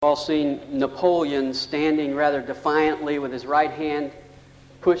all seen Napoleon standing rather defiantly with his right hand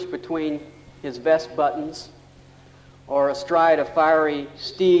pushed between his vest buttons, or astride a fiery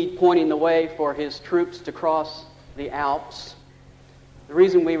steed pointing the way for his troops to cross the Alps. The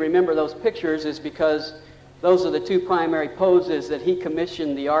reason we remember those pictures is because those are the two primary poses that he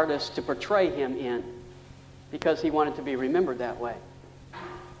commissioned the artist to portray him in, because he wanted to be remembered that way.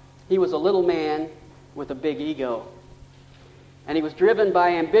 He was a little man with a big ego, and he was driven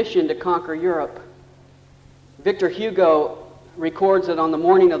by ambition to conquer Europe. Victor Hugo records that on the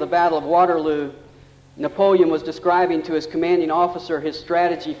morning of the Battle of Waterloo, Napoleon was describing to his commanding officer his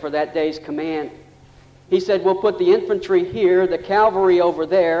strategy for that day's command. He said, "We'll put the infantry here, the cavalry over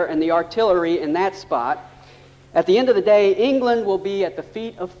there, and the artillery in that spot. At the end of the day, England will be at the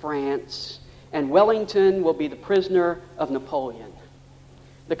feet of France, and Wellington will be the prisoner of Napoleon."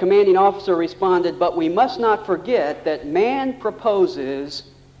 The commanding officer responded, "But we must not forget that man proposes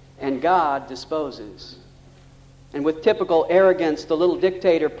and God disposes." And with typical arrogance, the little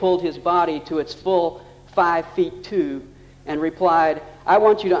dictator pulled his body to its full 5 feet 2 and replied, "I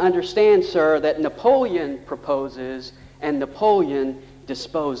want you to understand, sir, that Napoleon proposes and Napoleon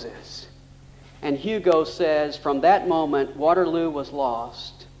disposes." And Hugo says, from that moment, Waterloo was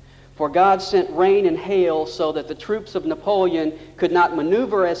lost. For God sent rain and hail so that the troops of Napoleon could not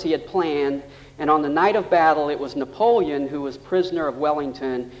maneuver as he had planned, and on the night of battle it was Napoleon who was prisoner of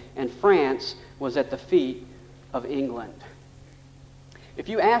Wellington, and France was at the feet of England. If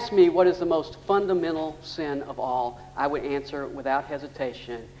you ask me what is the most fundamental sin of all, I would answer without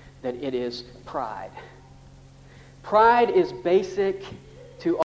hesitation that it is pride. Pride is basic